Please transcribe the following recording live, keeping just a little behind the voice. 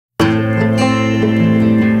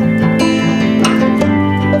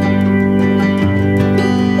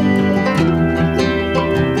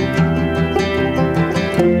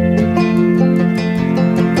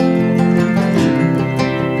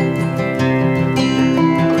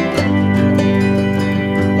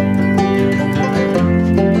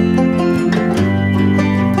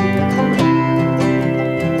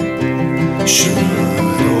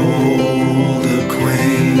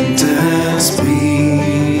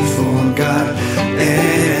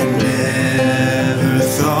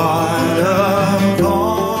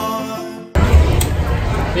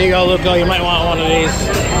Luco, you might want one of these.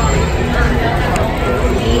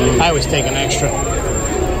 I always take an extra.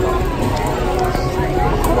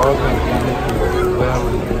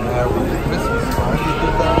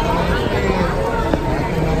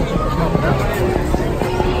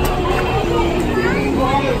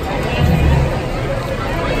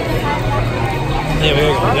 Yeah,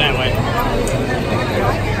 we're going that way.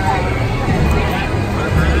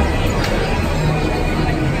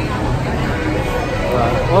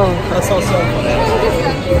 Well, that's also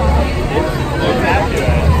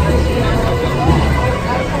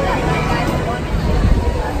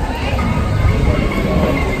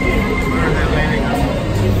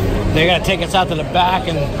They're gonna take us out to the back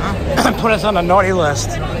and put us on the naughty list.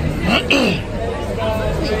 Perfect.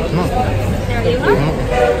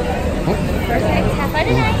 Have fun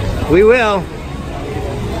tonight. We will.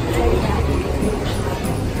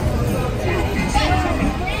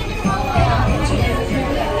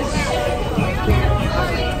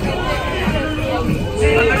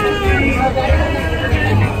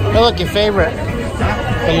 Oh, look, your favorite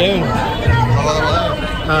balloon.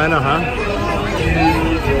 Oh, I know, huh?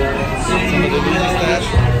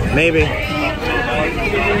 Maybe. You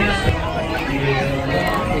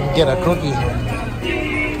can get a cookie.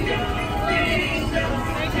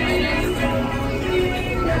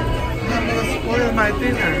 spoil my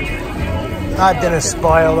dinner. Our dinner's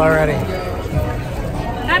spoiled already.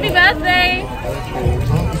 Happy birthday!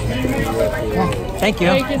 Thank you.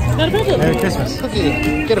 Merry Christmas.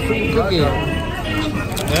 Cookie. Get a free cookie.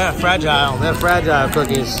 Yeah, fragile. They're fragile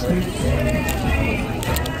cookies.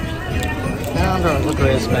 Down to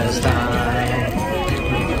Christmas time.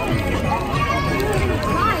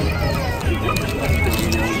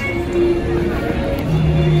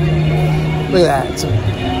 Look at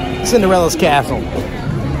that. Cinderella's castle. Look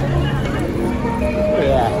at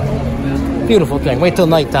that. Beautiful thing. Wait till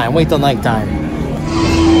nighttime. Wait till nighttime.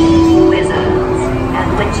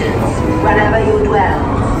 Witches, wherever you dwell,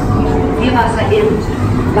 give us a hint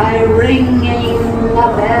by ringing a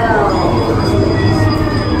bell.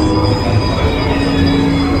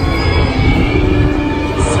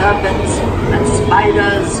 Serpents and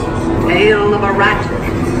spiders, tail of a rat,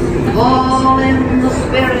 call in the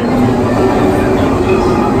spirit.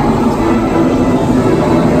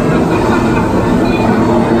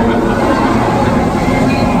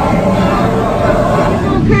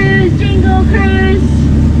 Jingle cruise!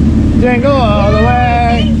 Jingle all the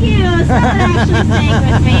way! Thank you! Someone actually sang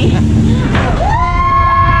with me.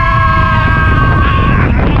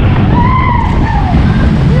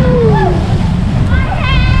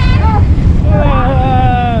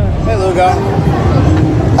 Hey, Lugo.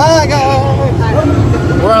 Hi,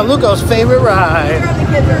 guys. We're on Lugo's favorite ride.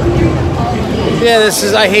 Yeah, this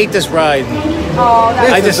is. I hate this ride. Oh,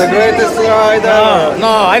 that's the greatest ride ever. No,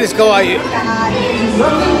 I just go out.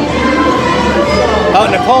 Oh,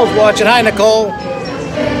 Nicole's watching. Hi, Nicole.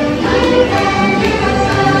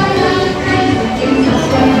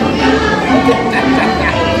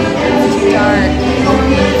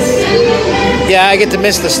 Yeah, I get to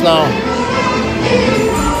miss the snow.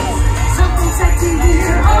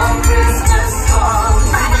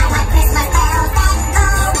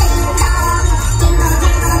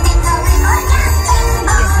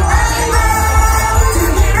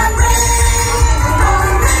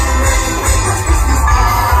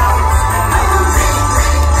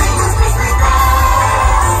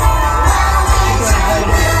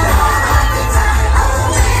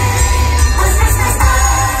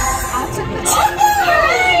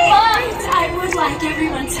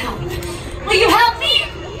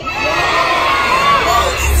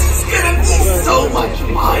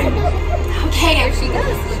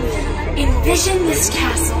 Envision this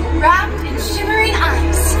castle wrapped in shimmering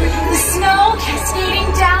ice, the snow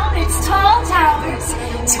cascading down its tall towers,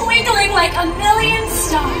 twinkling like a million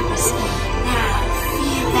stars. Now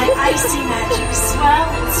feel that icy magic swell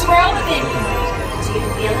and swirl within you. Do you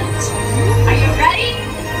feel it? Are you ready?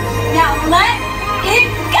 Now let it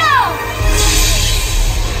go!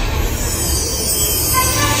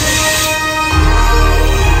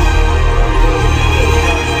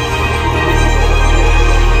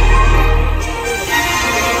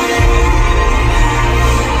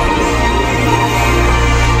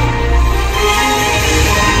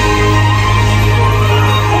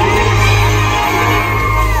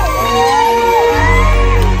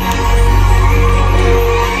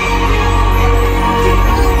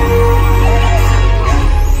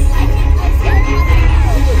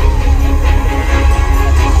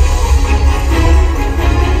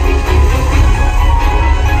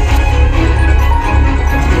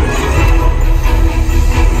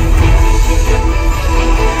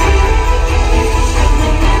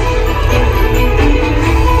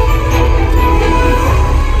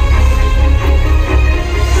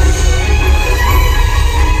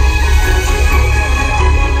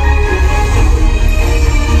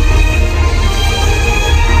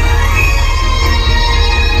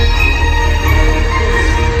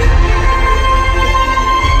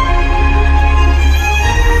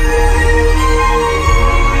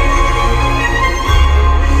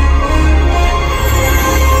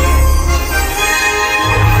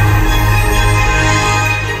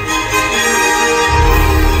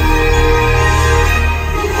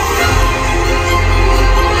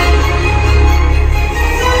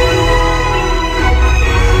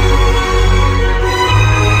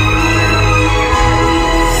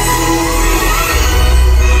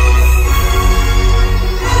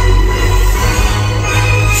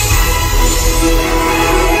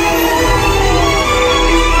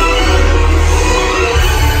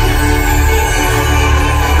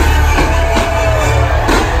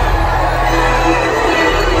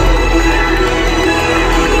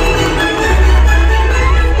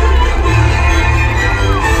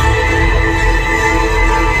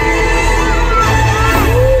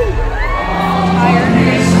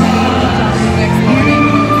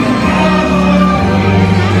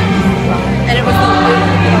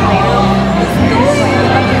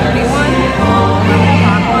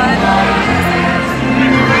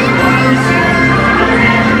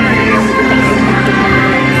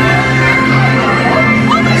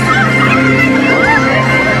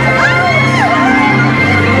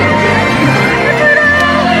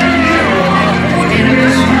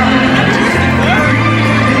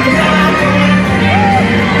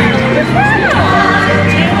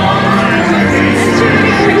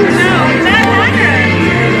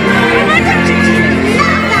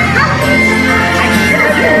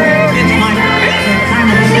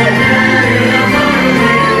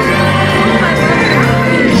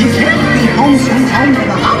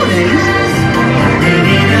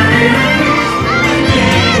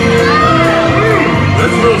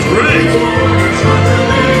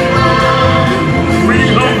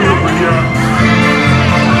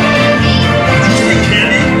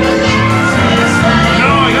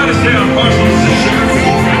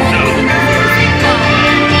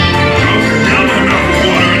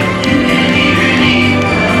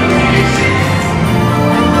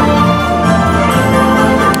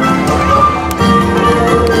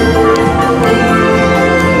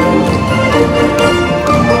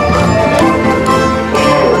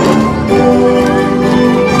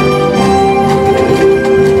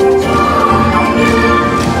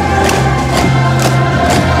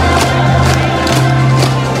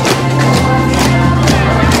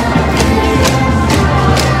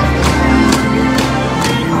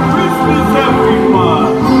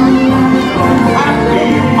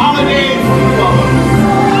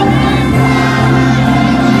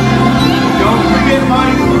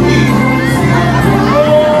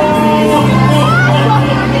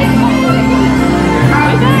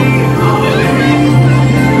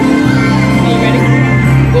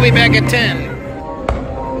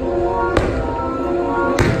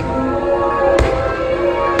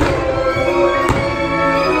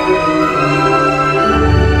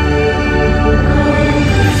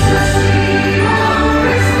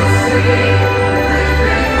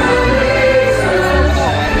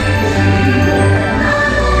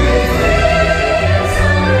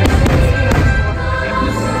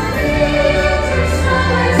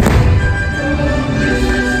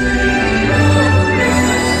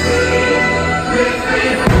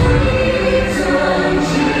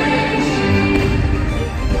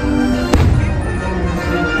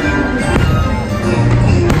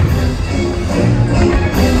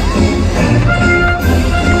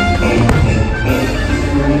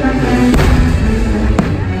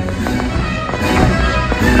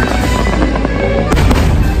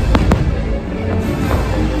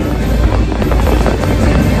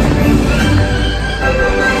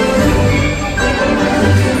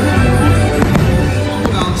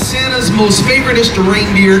 favoriteest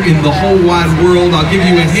reindeer in the whole wide world. I'll give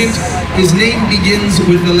you a hint. His name begins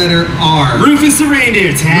with the letter R. Rufus the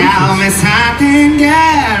reindeer. Tell me something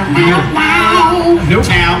good. Nope.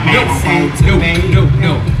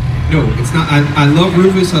 No, it's not. I love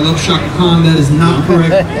Rufus. I love Shaka Khan. That is not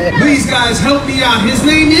correct. Please, guys, help me out. His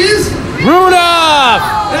name is Rudolph!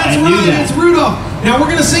 That's right, it's Rudolph. Now we're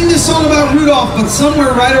gonna sing this song about Rudolph, but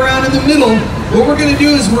somewhere right around in the middle, what we're gonna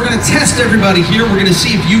do is we're gonna test everybody here. We're gonna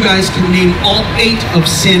see if you guys can name all 8 of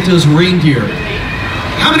Santa's reindeer.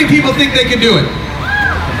 How many people think they can do it?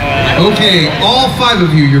 Okay, all 5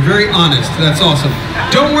 of you. You're very honest. That's awesome.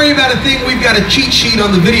 Don't worry about a thing. We've got a cheat sheet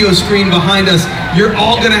on the video screen behind us. You're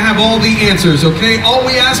all gonna have all the answers, okay? All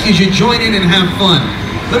we ask is you join in and have fun.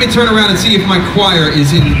 Let me turn around and see if my choir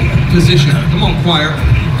is in position. Come on, choir.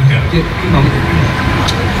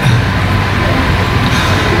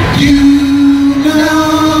 You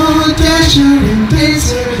know Dasher and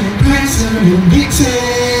Dancer and Prancer and Vixen,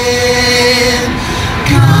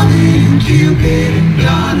 Comet and Cupid and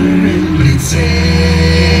Donner and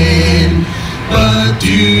Blitzen. But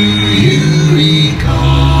do you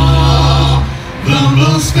recall the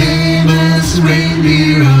most famous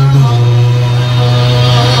reindeer of all?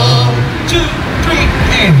 2, 3,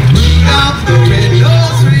 and Rudolph the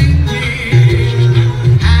red-nosed reindeer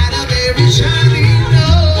had a very shiny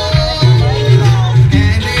nose,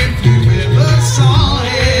 and if you ever saw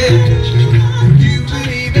it, you could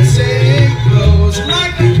even say it glows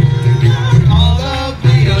like all of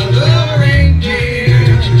the other reindeer.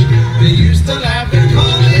 They used to laugh and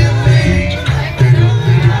call him lame.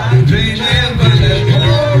 They never let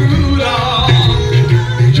poor Rudolph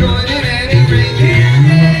join in any reindeer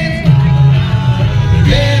game.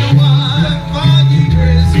 Then one foggy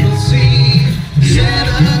Christmas Eve,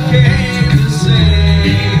 Santa came to say,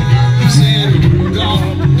 Santa Rudolph,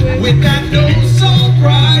 with that nose so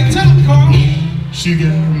bright, tell Carl, She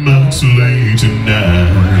got my sleigh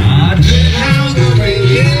tonight. I bet how the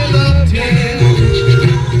reindeer loved him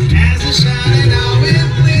as they shouted out with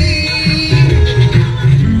glee.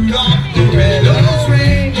 Rudolph the red-nosed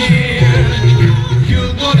reindeer,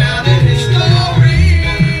 you'll go down in history.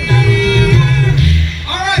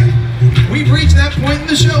 All right, we've reached that point in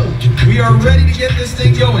the show. We are ready to get this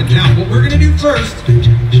thing going. Now, what we're going to do first,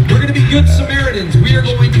 we're going to be good Samaritans. We are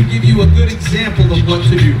going to give you a good example of what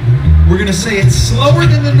to do. We're going to say it slower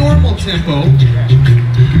than the normal tempo.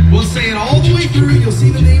 We'll say it all the way through. You'll see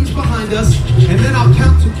the names behind us. And then I'll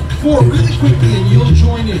count to 4 really quickly and you'll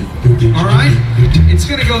join in. All right? It's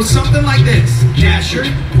going to go something like this. Dasher,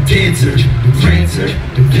 Dancer, Prancer,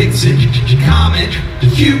 Vixen, Comet,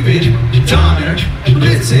 Cupid, Donner,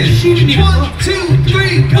 Blitzen. 1, 2,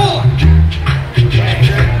 3, 4.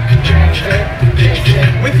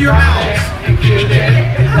 With your mouths.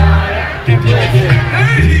 There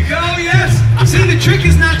you go, yes. See, the trick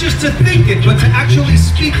is not just to think it, but to actually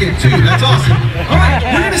speak it too. That's awesome. All right,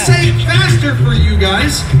 we're going to say it faster for you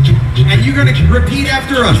guys, and you're going to repeat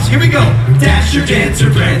after us. Here we go. Dasher,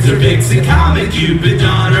 Dancer, Prancer, Vixen, Comet, Cupid,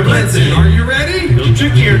 Donner, Blitzen. Are you ready? A little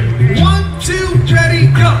trickier. 1, 2, ready,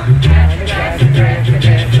 go.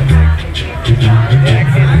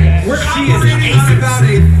 We're operating on about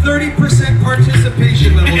a 30%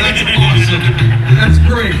 participation level. That's awesome. That's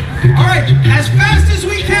great. All right, as fast as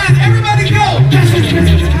we can, everybody go.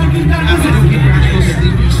 Sleepy,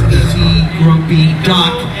 grumpy,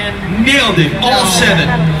 Doc. Nailed it. All 7.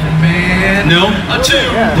 Man. No? A 2.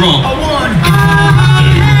 Wrong. A 1.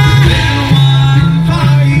 Then one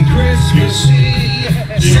foggy Christmas Eve,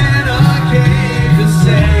 Santa came to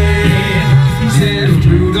say, he said,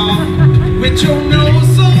 Rudolph, with your nose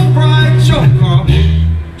so bright, show Carl.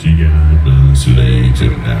 She got my sleigh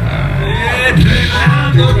tonight.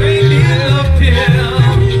 And the reindeer loved him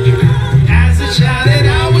as it shouted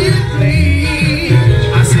out with glee.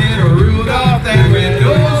 I said, Rudolph, that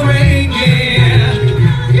red-nosed reindeer,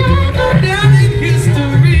 you'll go down in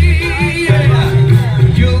history.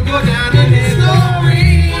 You'll go down in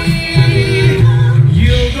history.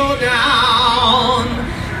 You'll go down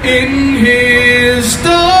in history.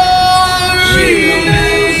 Jingle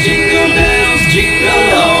bells, jingle bells, jingle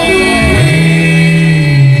all the way.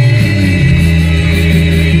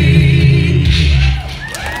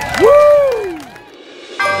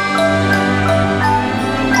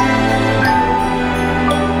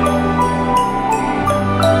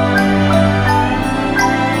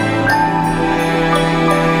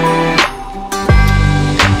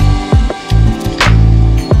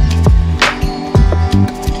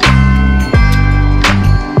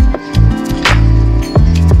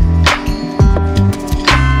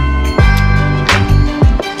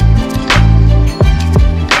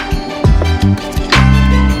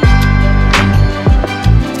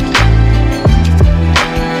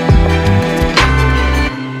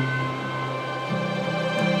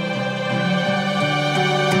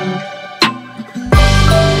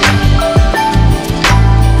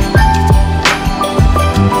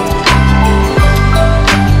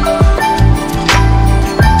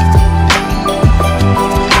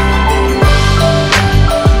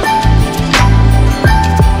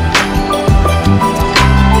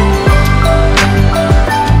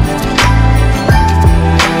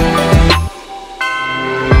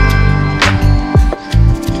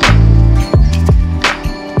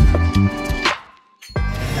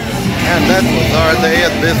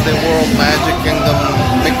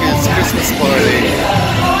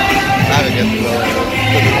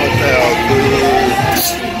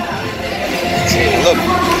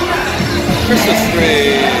 Christmas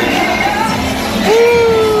tree.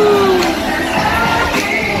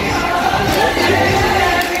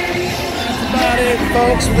 That's about it,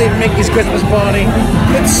 folks. We leave Mickey's Christmas party.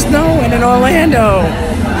 It's snowing in Orlando.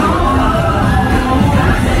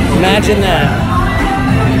 Imagine that.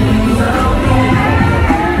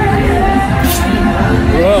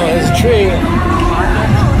 Whoa, there's a tree.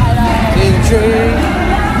 See the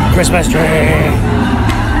tree? Christmas tree.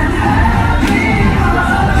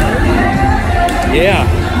 Yeah.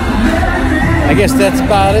 I guess that's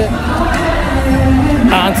about it.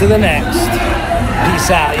 On to the next.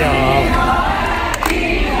 Peace out, y'all.